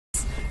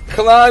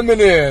climbing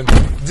in,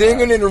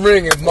 dinging and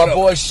ringing. My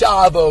boy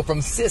Shavo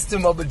from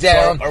System of a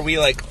Down. So are we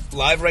like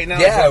live right now?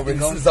 Yeah,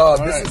 this is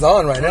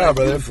on right now,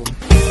 brother. Beautiful.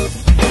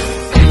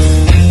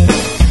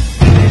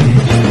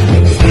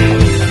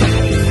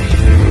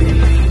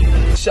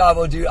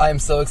 Shavo, dude, I am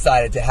so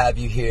excited to have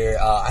you here.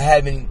 I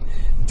haven't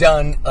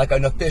done like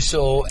an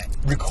official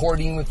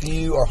recording with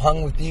you or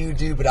hung with you,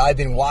 dude, but I've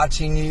been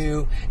watching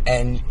you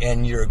and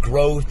your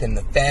growth and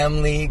the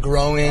family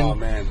growing. Oh,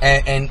 man.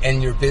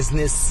 And your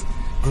business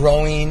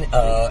growing,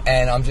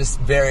 and I'm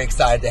just very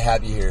excited to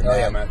have you here, man. Oh,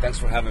 yeah, man. Thanks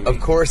for having me.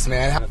 Of course,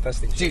 man.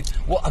 Manifesting Dude,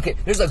 well, okay,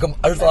 there's a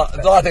lot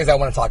of things I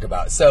want to talk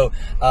about. So,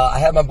 I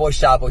have my boy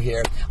Shavo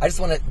here. I just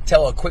want to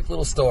tell a quick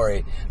little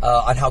story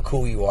on how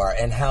cool you are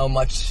and how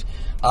much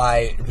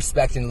I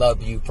respect and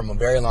love you from a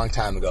very long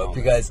time ago. Oh,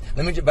 because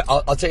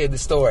I'll tell you the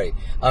story.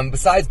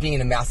 Besides being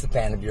a massive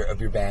fan of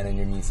your band and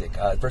your music,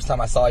 the first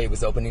time I saw you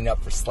was opening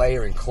up for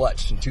Slayer and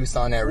Clutch in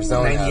Tucson,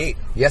 Arizona. 98.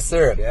 Yes,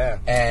 sir. Yeah.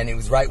 And it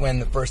was right when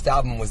the first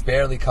album was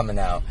barely coming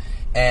out.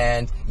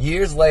 And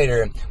years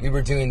later, we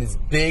were doing this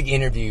big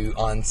interview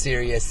on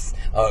Sirius.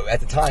 At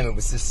the time, it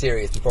was just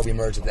Sirius before we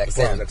merged with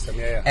XM.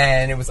 Yeah.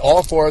 And it was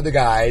all four of the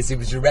guys. It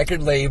was your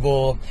record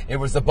label. It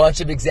was a bunch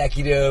of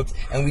executives.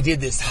 And we did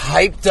this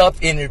hyped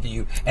up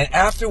interview. And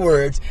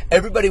afterwards,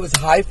 everybody was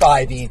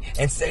high-fiving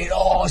and saying,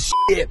 oh,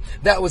 shit,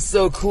 that was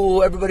so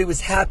cool. Everybody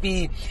was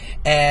happy.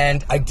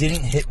 And I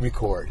didn't hit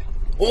record.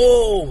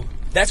 Oh,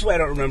 that's why I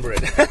don't remember it.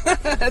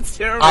 That's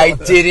terrible. I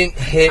didn't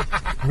hit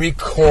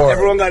record.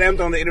 Everyone got amped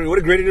on the interview. What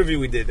a great interview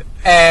we did.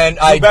 And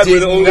so I bad did we're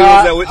the only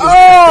not. ones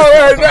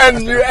that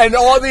witnessed And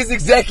all these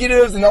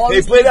executives and all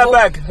these play people.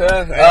 that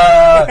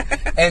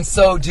back. And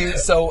so, dude,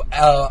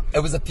 it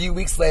was a few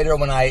weeks later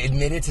when I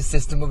admitted to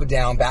System of a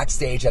Down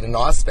backstage at an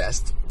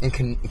Ozfest in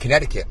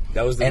Connecticut.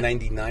 That was the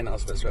 99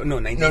 Ozfest, right? No,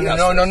 98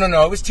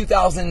 No. It was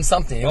 2000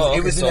 something.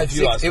 It was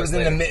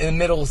in the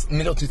middle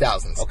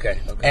 2000s. Okay.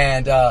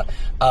 And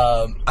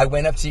I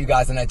went up to you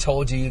guys and I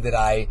told you that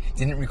I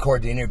didn't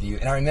record the interview.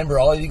 And I remember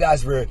all of you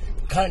guys were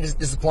kind of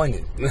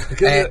disappointed.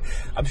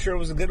 I'm sure it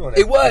was a good one.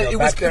 It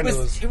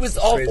was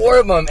all crazy. four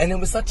of them, and it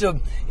was such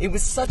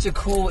a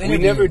cool interview.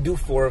 We never do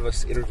four of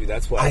us interview.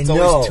 That's why it's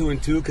always 2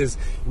 and 2 because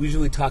we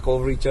usually talk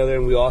over each other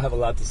and we all have a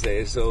lot to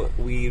say. So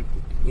we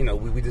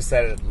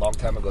decided a long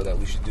time ago that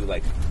we should do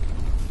like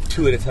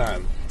 2 at a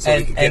time. So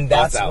and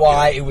that's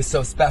why it was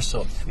so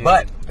special. Mm.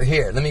 But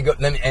here,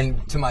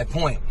 and to my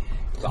point.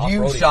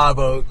 You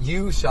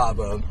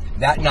Shavo,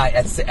 that night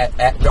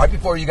at right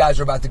before you guys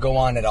were about to go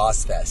on at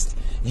Ozfest,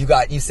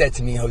 you said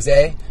to me,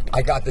 Jose,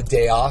 I got the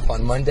day off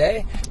on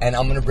Monday, and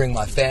I'm gonna bring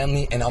my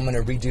family, and I'm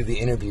gonna redo the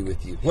interview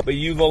with you. But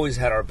you've always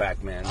had our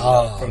back, man,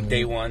 from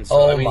day one.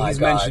 So he's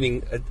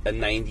mentioning a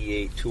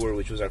 '98 tour,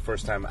 which was our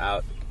first time out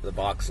of the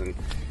box, and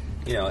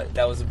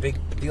that was a big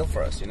deal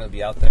for us, to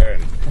be out there.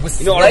 And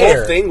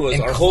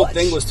our whole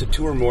thing was to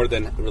tour more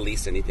than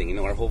release anything.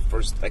 Our whole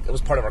it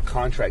was part of our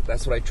contract.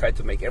 That's what I tried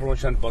to make. Everyone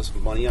trying to bust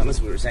money on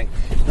us. We were saying,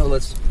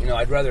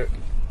 I'd rather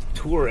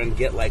tour and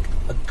get like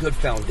a good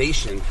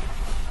foundation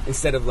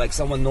instead of like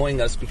someone knowing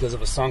us because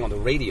of a song on the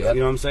radio. Yep. You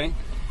know what I'm saying?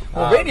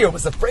 Well, radio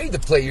was afraid to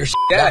play your shit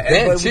back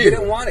then, but too. We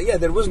didn't want it. Yeah,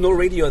 there was no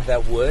radio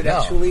that would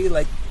actually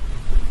like.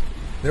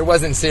 There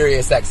wasn't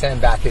Sirius XM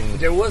back in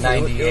 98, it was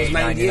 98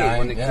 99,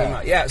 when it came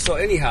out. Yeah, so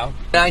anyhow.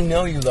 I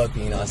know you love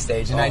being on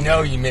stage, and I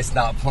know you miss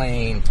not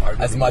playing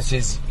as much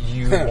as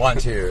you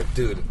want to.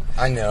 Dude.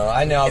 I know.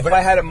 If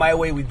I had it my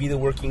way, we'd be the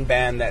working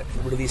band that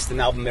released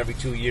an album every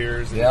 2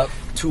 years and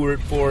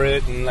toured for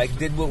it and like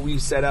did what we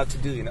set out to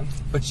do,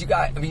 But you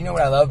know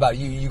what I love about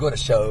you? You go to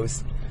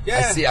shows.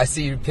 Yeah. I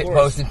see you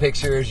posting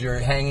pictures, you're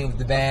hanging with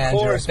the band,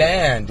 you're a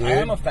fan, dude. I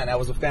am a fan. I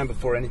was a fan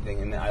before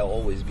anything, and I'll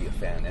always be a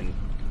fan. And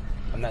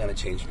I'm not going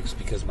to change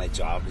because my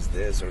job is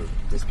this or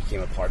this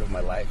became a part of my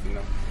life,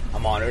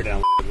 I'm honored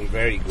and I'm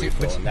very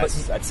grateful, and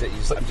that's it.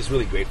 I'm just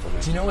really grateful,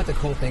 man. Do you know what the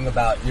cool thing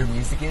about your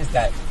music is?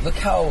 That look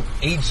how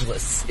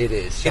ageless it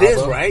is, Shavo. It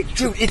is, right?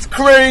 Dude, it's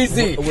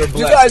crazy. We're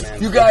blessed,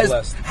 you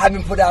guys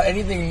haven't put out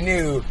anything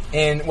new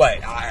in,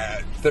 what?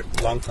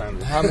 Long time.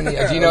 How many?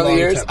 Do you know the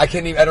years?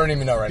 Time. I don't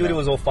even know right now. Dude,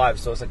 it was 05,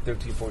 so it's like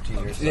 13, 14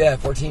 years. So. Yeah,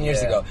 14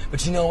 years ago.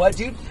 But you know what,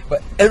 dude?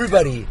 But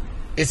everybody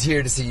is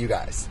here to see you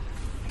guys.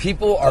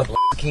 People are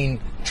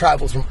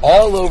travels from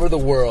all over the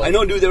world. I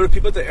know, dude. There were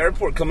people at the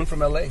airport coming from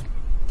LA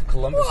to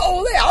Columbus.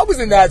 Oh, I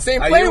was in that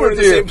same plane with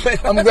you.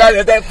 I'm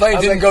glad that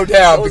plane didn't go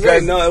down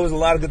because it was a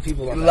lot of good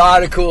people on that. A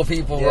lot of cool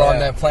people were on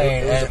that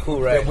plane. It was a cool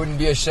ride. There wouldn't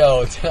be a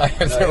show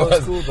tonight. It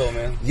was cool though,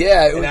 man.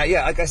 Yeah,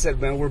 like I said,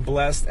 man, we're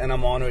blessed, and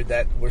I'm honored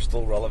that we're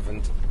still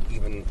relevant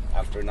even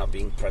after not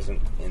being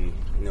present in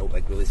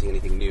like releasing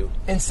anything new.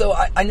 And so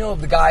I know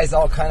the guys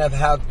all kind of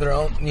have their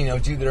own,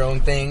 do their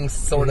own things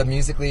sort of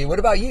musically. What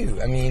about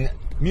you? I mean,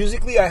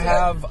 musically, I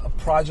have a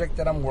project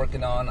that I'm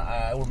working on.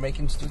 We're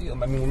making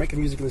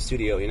music in the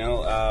studio.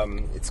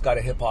 It's got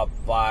a hip hop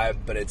vibe,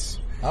 but it's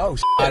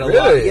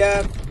really?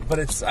 Yeah,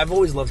 but I've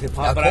always loved hip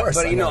hop. But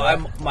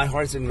my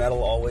heart's in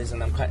metal always,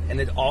 and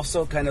and it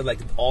also kind of like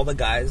all the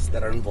guys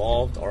that are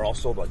involved are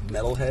also like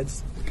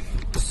metalheads.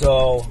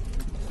 So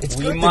It's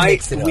good to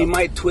mix it up. We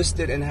might twist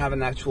it and have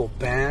an actual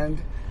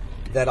band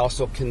that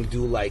also can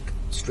do like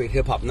straight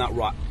hip hop, not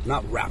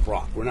rap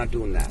rock. We're not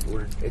doing that.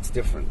 It's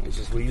different. It's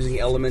just we're using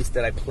elements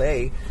that I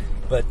play,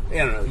 but you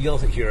know, you'll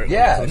hear it.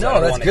 Yeah,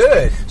 no, that's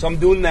good. So I'm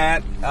doing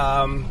that.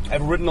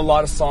 I've written a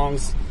lot of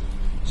songs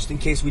just in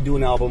case we do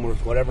an album or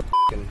whatever.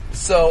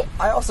 So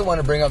I also want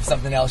to bring up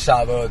something else,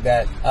 Shavo,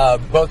 that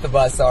both of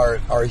us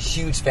are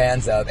huge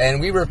fans of,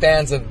 and we were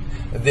fans of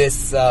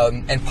this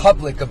and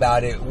public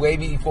about it way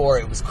before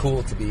it was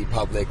cool to be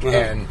public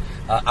and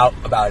out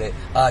about it.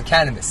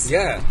 Cannabis.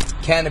 Yeah.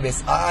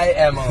 Cannabis.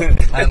 I'm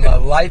a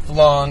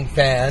lifelong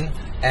fan,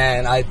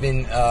 and I've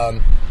been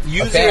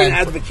user and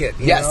advocate.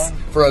 Yes,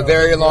 for a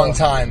very long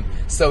time.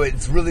 So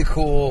it's really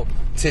cool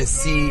to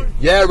see,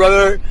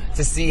 to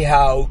see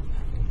how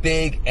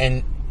big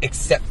and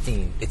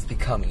accepting it's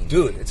becoming.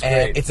 Dude, it's great.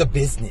 And it's a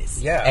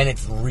business. Yeah. And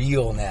it's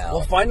real now.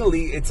 Well,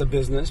 finally, it's a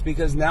business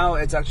because now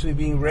it's actually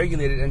being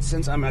regulated, and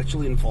since I'm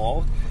actually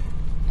involved,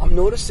 I'm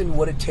noticing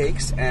what it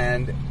takes,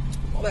 and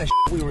all that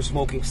shit we were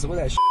smoking, some of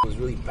that shit was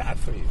really bad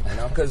for you, you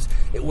know, because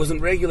it wasn't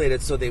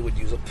regulated, so they would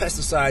use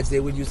pesticides, they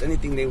would use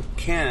anything they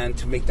can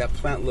to make that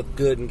plant look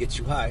good and get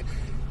you high.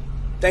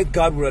 Thank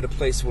God we're at a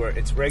place where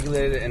it's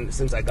regulated, and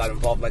since I got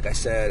involved, like I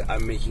said,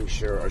 I'm making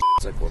sure our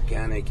shit's like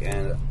organic,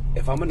 and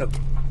if I'm gonna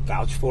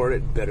vouch for it,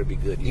 it better be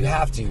good. You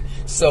have to.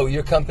 So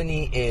your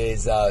company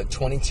is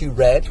 22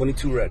 Red.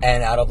 22 Red.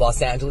 And out of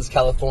Los Angeles,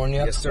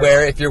 California. Yes, sir.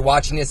 Where if you're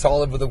watching this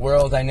all over the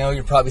world, I know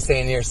you're probably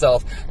saying to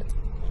yourself,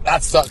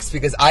 that sucks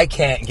because I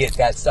can't get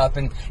that stuff,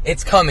 and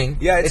it's coming.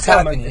 Yeah, it's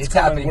happening. It's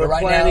happening. We're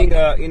right planning,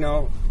 now, you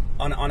know,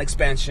 on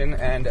expansion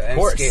and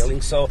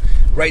scaling. So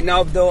right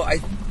now, though,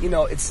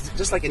 it's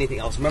just like anything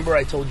else. Remember,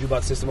 I told you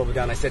about System of a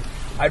Down. I said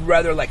I'd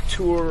rather like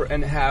tour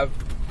and have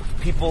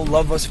people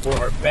love us for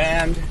our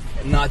band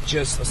and not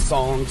just a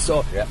song.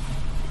 So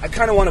I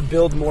kind of want to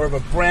build more of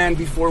a brand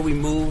before we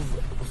move.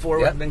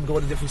 Then go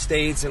to different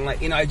states and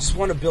I just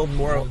want to build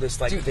more of this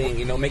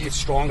thing, make it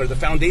stronger. The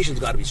foundation's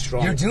got to be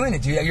strong. You're doing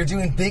it, dude. You're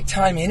doing big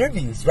time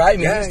interviews, right? I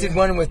mean, you just did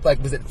one with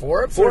was it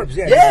Forbes? Forbes,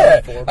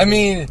 Forbes. I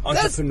mean,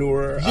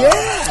 entrepreneur,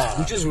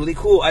 which is really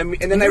cool. I mean,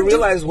 and then I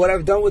realized what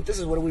I've done with this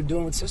is what we're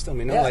doing with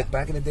System. Like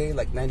back in the day,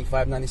 like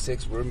 95,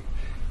 96,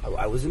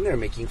 I was in there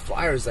making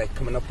flyers, like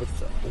coming up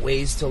with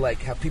ways to like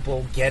have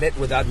people get it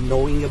without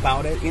knowing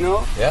about it.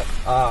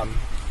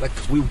 Like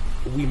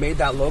we made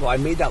that logo. I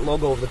made that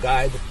logo of the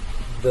guy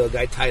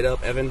tied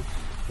up, Evan,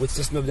 with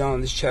System of a Down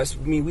on his chest.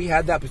 I mean, we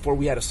had that before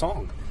we had a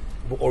song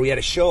or we had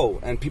a show,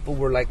 and people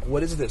were like,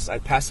 "What is this?"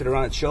 I'd pass it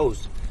around at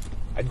shows.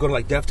 I'd go to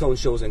like Deftones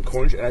shows and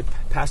Corn, and I'd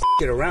pass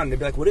it around. And they'd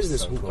be like, "What is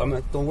this?" So cool. I'm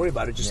like, "Don't worry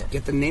about it. Just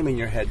get the name in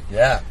your head."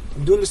 Yeah.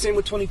 I'm doing the same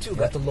with 22.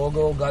 Got the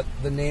logo, got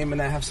the name, and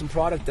I have some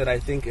product that I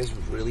think is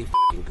really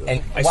good.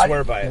 And I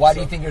swear by it. Why do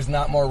you think there's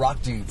not more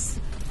rock dudes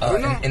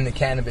in the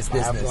cannabis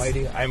business? I have no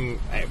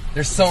idea.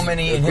 There's so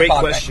many in great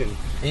hip-hop. question.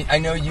 I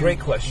know you. Great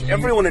question.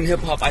 Everyone in hip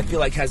hop, I feel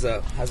like, has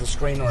a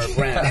strain or a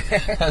brand.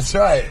 That's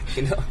right.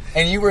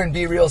 And you were in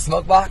Be Real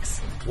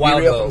Smokebox. While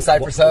Be Real from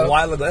Cypress Hill.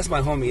 While ago, that's my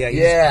homie.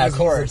 Yeah, of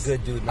course. He's a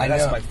good dude, man.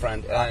 That's my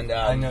friend. And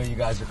I know you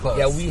guys are close.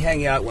 Yeah, we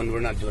hang out when we're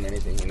not doing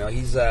anything.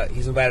 He's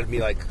invited me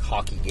like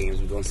hockey games.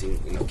 We go and see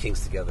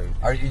Kings together.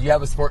 Do you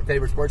have a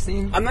favorite sports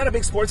team? I'm not a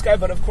big sports guy,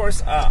 but of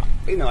course, I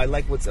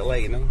like what's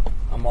LA.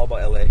 I'm all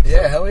about LA.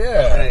 Yeah, hell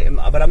yeah.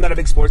 But I'm not a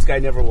big sports guy.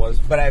 Never was.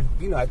 But I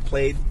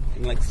played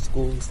in like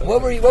school and stuff.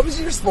 What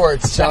was your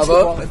sports, Shavo?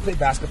 Basketball. I played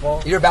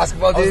basketball. You're a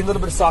basketball dude? A little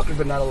bit of soccer,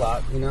 but not a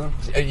lot.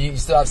 You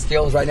still have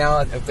skills right now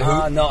at the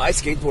hoop? No, I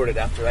skateboarded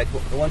after.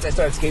 Once I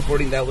started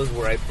skateboarding, that was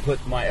where I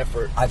put my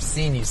effort. I've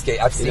seen you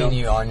skate. I've seen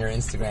you on your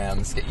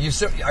Instagram.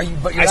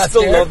 But you're I not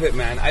still scared? love it,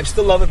 man. I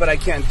still love it, but I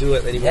can't do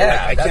it anymore.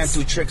 Yeah, I can't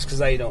do tricks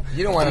because you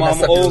don't want to I'm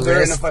mess up older,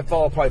 your and wrist. if I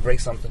fall, I'll probably break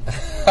something.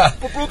 I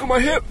broke my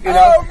hip.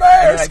 Oh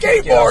man,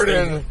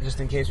 skateboarding! Just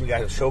in case we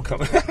got a show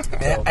coming.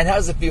 And how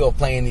does it feel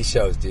playing these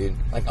shows, dude?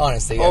 Like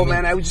honestly.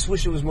 Man, I just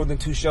wish it was more than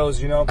 2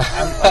 shows. Like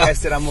I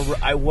said,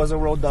 I was a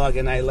road dog,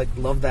 and I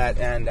love that,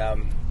 and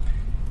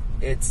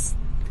it's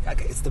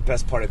the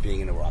best part of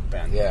being in a rock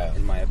band. Yeah,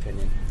 in my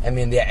opinion. I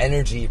mean, the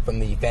energy from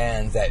the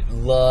fans that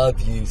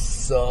love you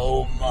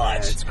so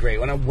much. Yeah, it's great.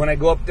 When I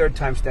go up there,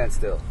 time stands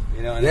still.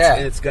 And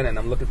it's gonna. And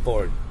I'm looking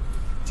forward.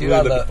 Dude,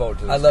 looking forward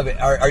to this. I love it.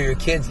 Are your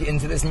kids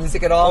into this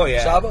music at all? Oh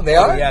yeah, Shavo? They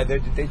are. Yeah,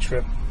 they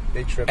trip.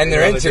 They trip. And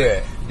they're into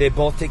it. They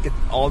both take it.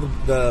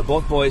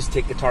 Both boys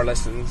take guitar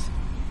lessons.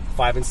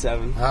 5 and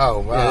 7. Oh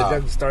wow! Yeah,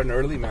 they're starting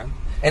early, man.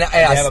 And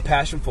they have a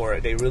passion for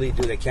it. They really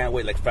do. They can't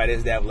wait. Like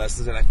Fridays, they have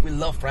lessons. They're like, we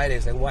love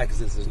Fridays. Like, why? Because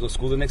there's no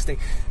school the next day.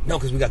 No,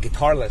 because we got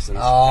guitar lessons.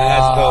 Oh, and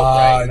that's dope,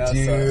 right?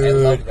 Dude,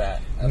 so I love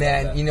that.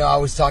 Man, I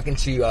was talking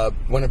to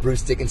one of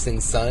Bruce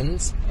Dickinson's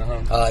sons.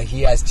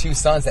 He has 2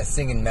 sons that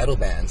sing in metal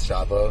bands.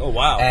 Shavo. Oh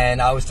wow!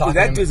 And I was talking.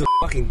 Dude, that dude's a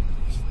fucking.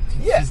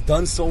 Yeah. He's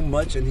done so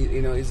much, and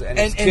his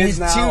kids his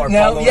now are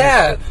following.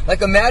 Yeah,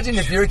 like imagine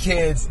if your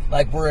kids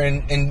were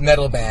in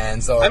metal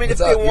bands, or if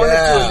they wanted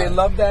to, and they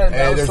love that.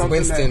 And there's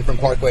Winston from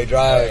Parkway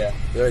Drive. Oh, yeah.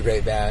 They're a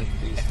great band.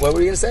 What were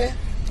you gonna say?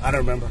 I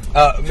don't remember.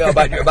 No,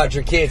 about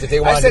your kids. If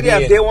they wanted, I said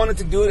if they wanted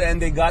to do it and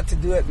they got to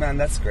do it, man,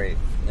 that's great.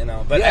 you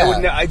know. But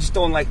I just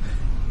don't like.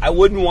 I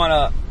wouldn't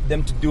want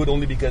them to do it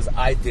only because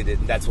I did it,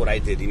 and that's what I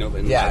did, you know. No.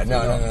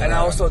 And I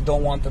also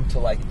don't want them to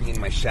like be in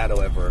my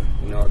shadow ever,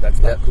 you know. That's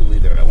not cool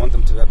either. I want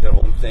them to have their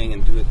own thing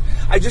and do it.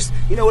 I just,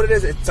 you know what it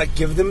is? It's like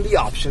give them the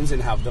options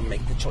and have them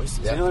make the choices.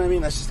 You know what I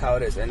mean? That's just how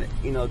it is. And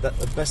you know, the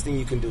best thing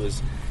you can do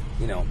is,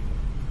 you know,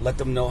 let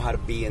them know how to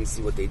be and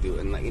see what they do,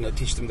 and like, you know,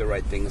 teach them the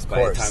right things.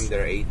 By the time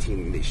they're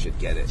 18, they should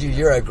get it. Dude,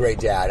 you're a great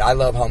dad. I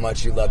love how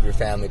much you love your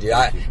family, dude.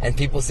 And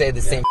people say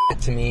the same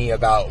shit to me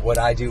about what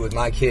I do with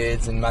my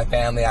kids and my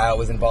family. I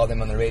always involve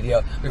them on the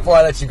radio. Before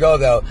I let you go,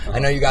 though, I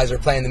know you guys are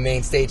playing the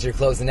main stage. You're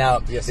closing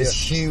out this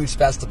huge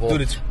festival.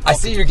 Dude, I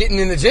see you're getting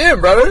in the gym,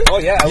 brother. Oh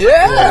yeah,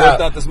 I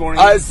worked out this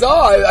morning. I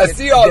saw. I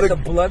see all the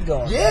blood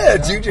going. Yeah,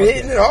 dude, you're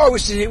hitting it hard. We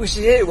should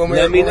hit when we're.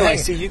 Let me know. I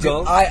see you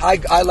go.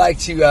 I like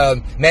to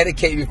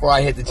medicate before I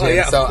hit the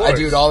gym, so I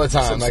do it all the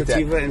time. Some like that.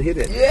 And hit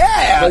it.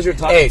 Yeah. Pleasure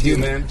talking to you,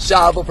 man.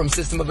 Shavo from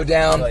System of a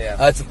Down. Oh,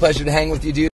 yeah. It's a pleasure to hang with you, dude.